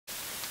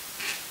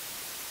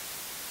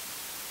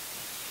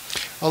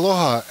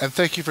Aloha, and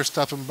thank you for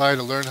stopping by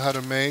to learn how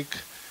to make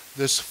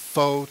this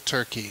faux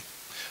turkey.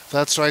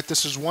 That's right,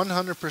 this is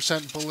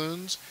 100%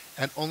 balloons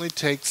and only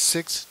takes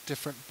 6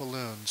 different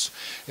balloons.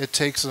 It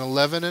takes an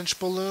 11-inch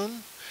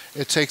balloon,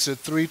 it takes a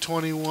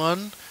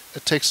 321,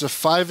 it takes a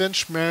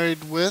 5-inch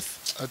married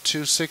with a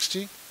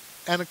 260,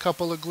 and a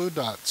couple of glue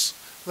dots.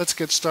 Let's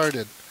get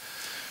started.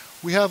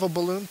 We have a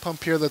balloon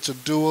pump here that's a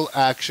dual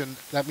action.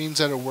 That means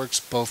that it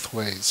works both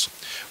ways.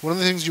 One of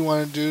the things you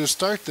want to do to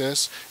start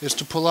this is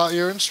to pull out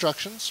your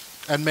instructions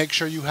and make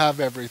sure you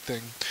have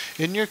everything.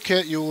 In your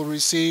kit you will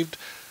receive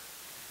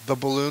the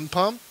balloon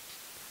pump,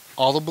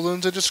 all the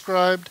balloons I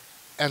described,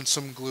 and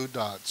some glue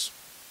dots.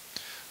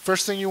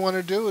 First thing you want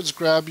to do is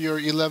grab your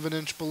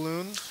 11-inch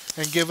balloon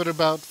and give it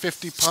about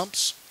 50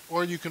 pumps,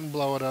 or you can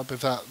blow it up if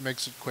that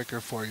makes it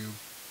quicker for you.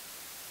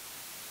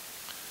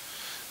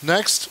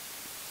 Next,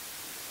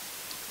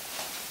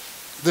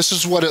 this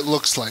is what it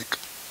looks like.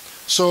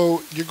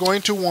 So you're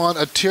going to want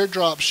a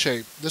teardrop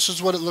shape. This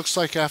is what it looks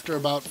like after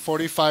about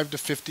 45 to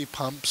 50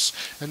 pumps.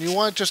 And you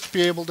want just to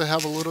be able to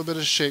have a little bit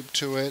of shape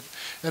to it.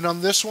 And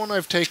on this one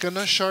I've taken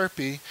a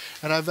Sharpie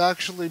and I've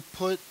actually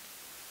put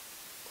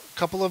a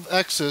couple of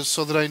X's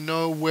so that I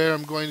know where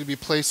I'm going to be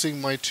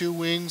placing my 2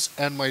 wings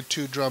and my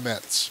 2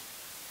 drumettes.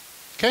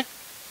 Okay?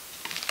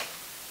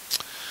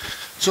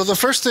 So the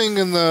first thing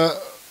in the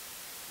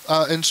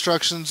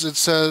instructions, it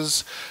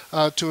says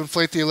to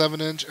inflate the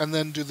 11-inch and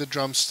then do the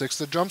drumsticks.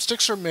 The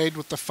drumsticks are made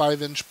with the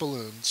 5-inch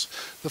balloons.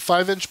 The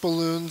 5-inch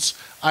balloons,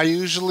 I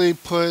usually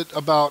put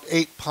about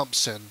 8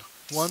 pumps in.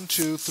 1,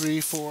 2,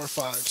 3, 4,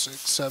 5, 6,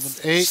 7,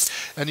 8,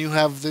 and you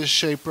have this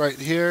shape right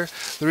here.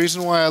 The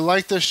reason why I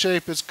like this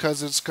shape is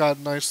because it's got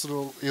a nice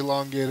little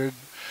elongated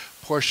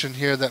portion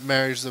here that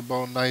marries the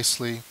bone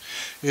nicely.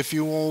 If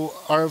you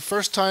are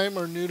first time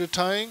or new to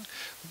tying,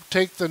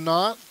 take the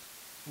knot,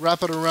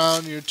 wrap it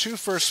around your 2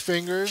 first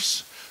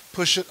fingers,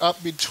 push it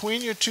up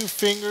between your 2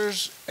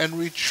 fingers, and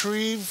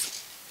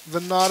retrieve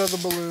the knot of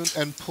the balloon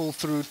and pull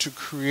through to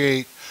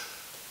create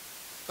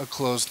a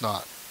closed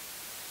knot.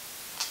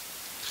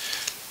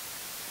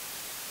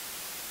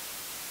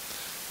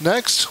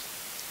 Next,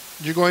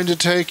 you're going to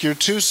take your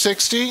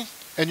 260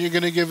 and you're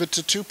going to give it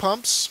to 2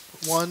 pumps.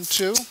 1,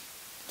 2.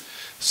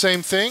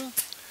 Same thing.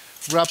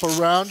 Wrap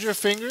around your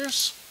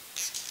fingers,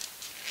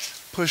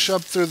 push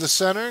up through the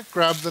center,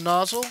 grab the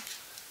nozzle,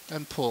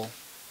 and pull.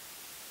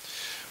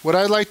 What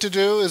I like to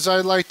do is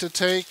I like to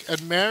take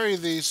and marry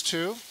these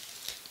two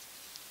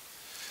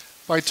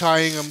by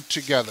tying them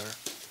together.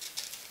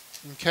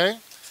 Okay?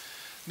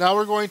 Now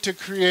we're going to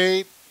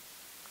create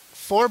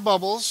 4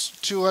 bubbles,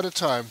 2 at a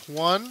time.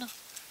 1,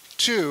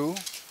 2,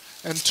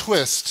 and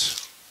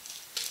twist.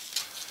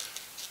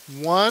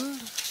 1,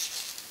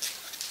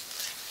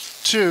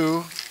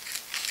 2,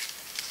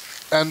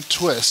 and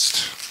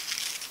twist.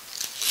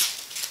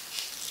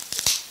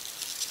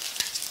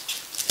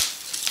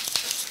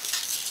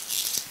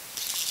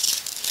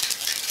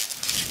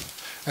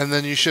 And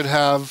then you should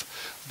have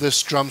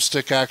this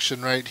drumstick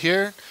action right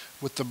here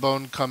with the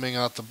bone coming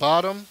out the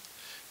bottom.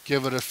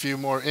 Give it a few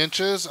more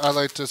inches. I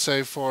like to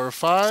say 4 or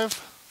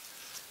 5.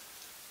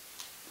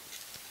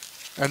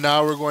 And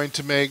now we're going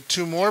to make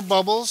 2 more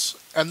bubbles.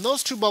 And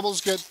those 2 bubbles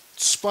get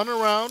spun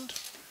around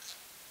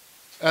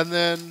and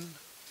then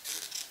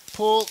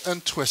pull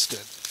and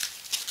twisted.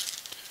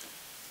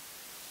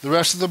 The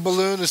rest of the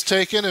balloon is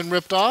taken and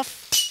ripped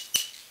off,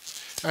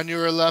 and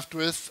you are left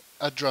with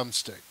a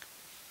drumstick.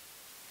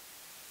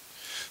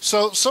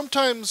 So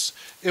sometimes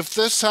if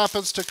this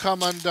happens to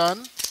come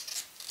undone,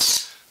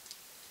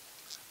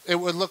 it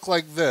would look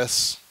like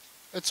this.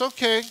 It's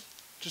okay.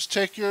 Just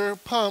take your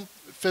pump,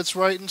 it fits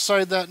right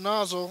inside that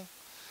nozzle,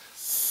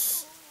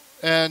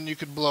 and you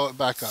could blow it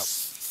back up.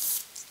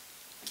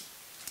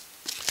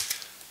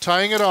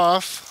 Tying it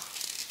off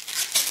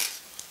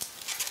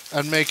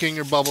and making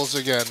your bubbles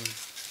again.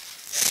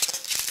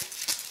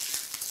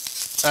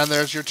 And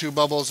there's your 2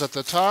 bubbles at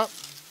the top.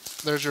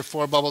 There's your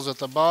 4 bubbles at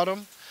the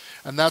bottom.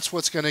 And that's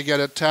what's going to get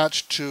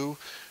attached to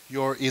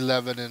your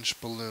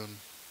 11-inch balloon.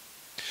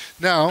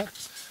 Now,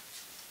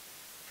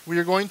 we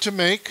are going to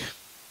make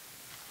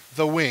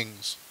the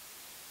wings.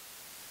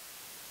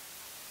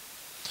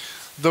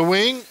 The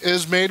wing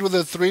is made with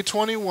a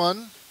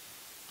 321.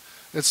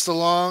 It's the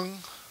long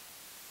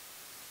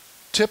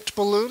tipped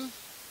balloon.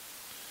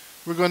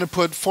 We're going to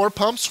put 4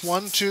 pumps,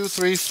 1, 2,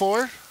 3,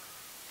 4.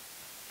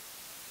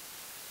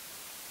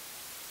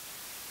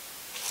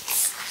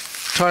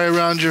 Tie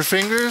around your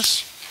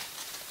fingers.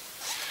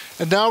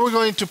 And now we're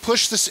going to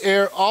push this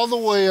air all the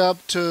way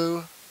up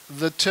to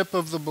the tip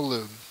of the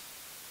balloon.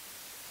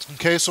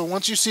 Okay, so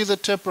once you see the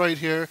tip right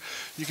here,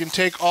 you can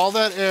take all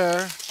that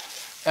air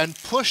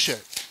and push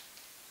it.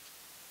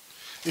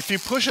 If you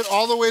push it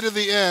all the way to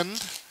the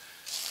end,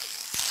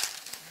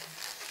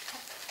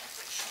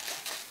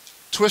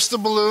 twist the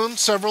balloon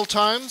several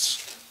times,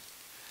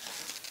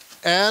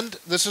 and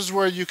this is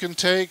where you can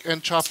take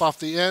and chop off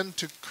the end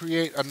to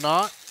create a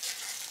knot.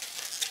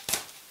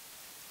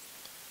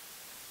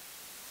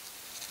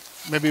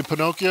 Maybe a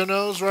Pinocchio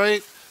nose,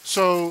 right?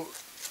 So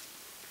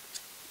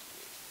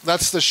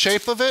that's the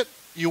shape of it.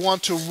 you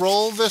want to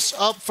roll this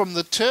up from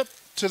the tip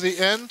to the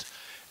end,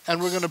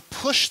 and we're going to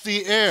push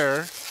the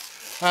air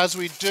as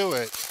we do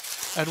it.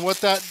 And what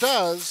that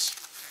does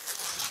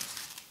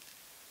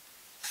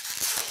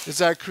is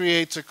that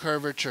creates a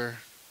curvature.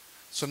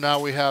 So now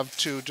we have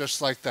two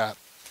just like that.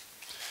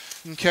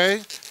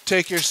 Okay,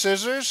 take your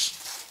scissors,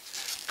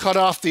 cut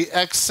off the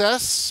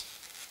excess.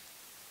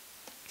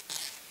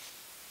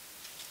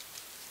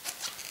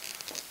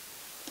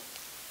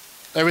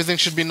 Everything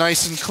should be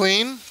nice and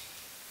clean.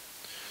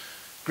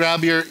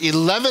 Grab your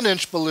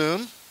 11-inch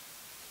balloon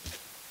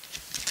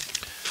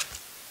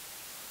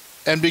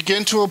and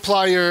begin to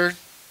apply your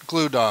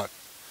glue dot.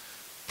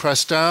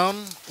 Press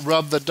down,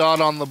 rub the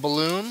dot on the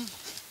balloon,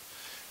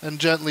 and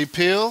gently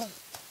peel.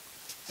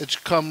 It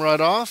should come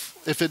right off.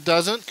 If it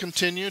doesn't,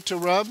 continue to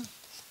rub.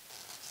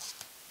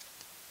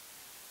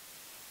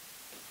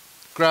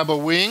 Grab a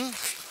wing.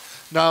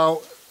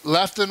 Now,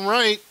 left and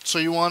right, so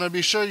you want to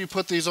be sure you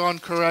put these on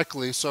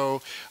correctly.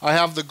 So I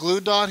have the glue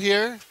dot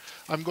here.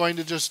 I'm going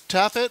to just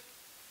tap it,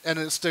 and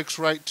it sticks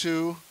right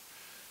to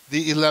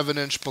the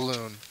 11-inch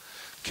balloon.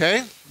 Okay,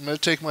 I'm going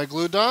to take my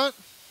glue dot.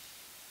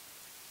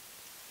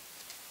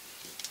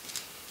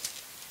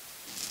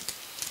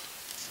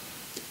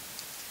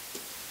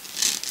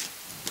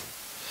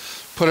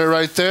 Put it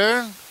right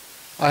there.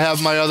 I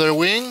have my other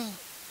wing.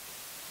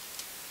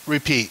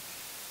 Repeat.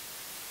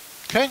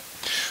 Okay,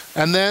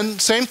 and then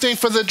same thing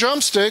for the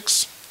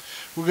drumsticks.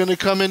 We're going to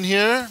come in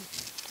here.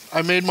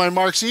 I made my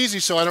marks easy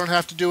so I don't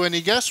have to do any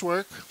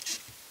guesswork.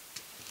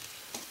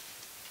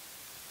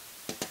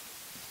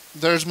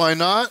 There's my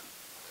knot.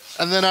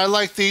 And then I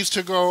like these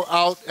to go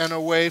out and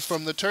away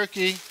from the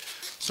turkey.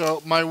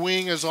 So my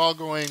wing is all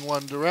going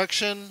one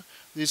direction.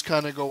 These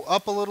kind of go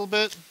up a little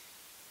bit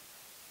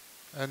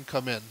and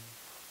come in.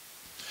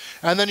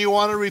 And then you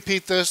want to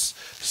repeat this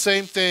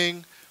same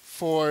thing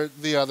for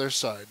the other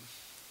side.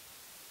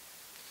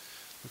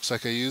 Looks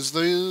like I used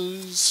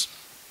these.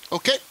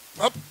 Okay,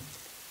 up.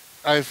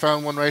 I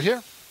found one right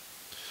here.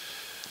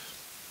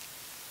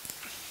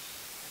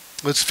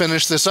 Let's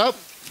finish this up.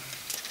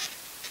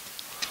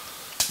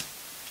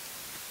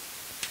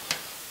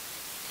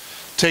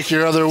 Take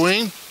your other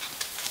wing,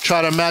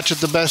 try to match it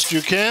the best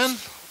you can,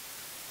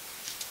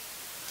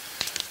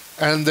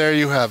 and there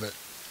you have it.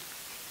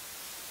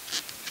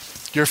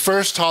 Your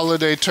first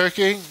holiday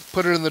turkey,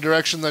 put it in the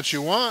direction that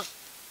you want.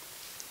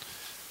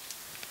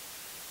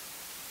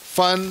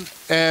 Fun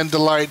and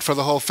delight for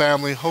the whole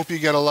family. Hope you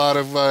get a lot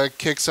of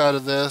kicks out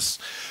of this.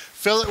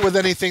 Fill it with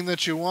anything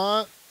that you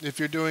want. If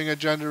you're doing a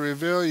gender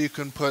reveal, you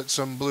can put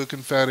some blue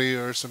confetti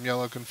or some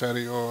yellow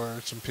confetti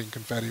or some pink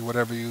confetti,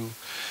 whatever you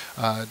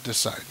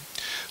decide.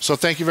 So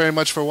thank you very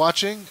much for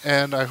watching,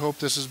 and I hope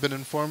this has been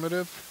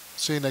informative.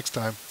 See you next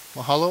time.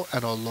 Mahalo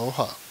and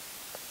aloha.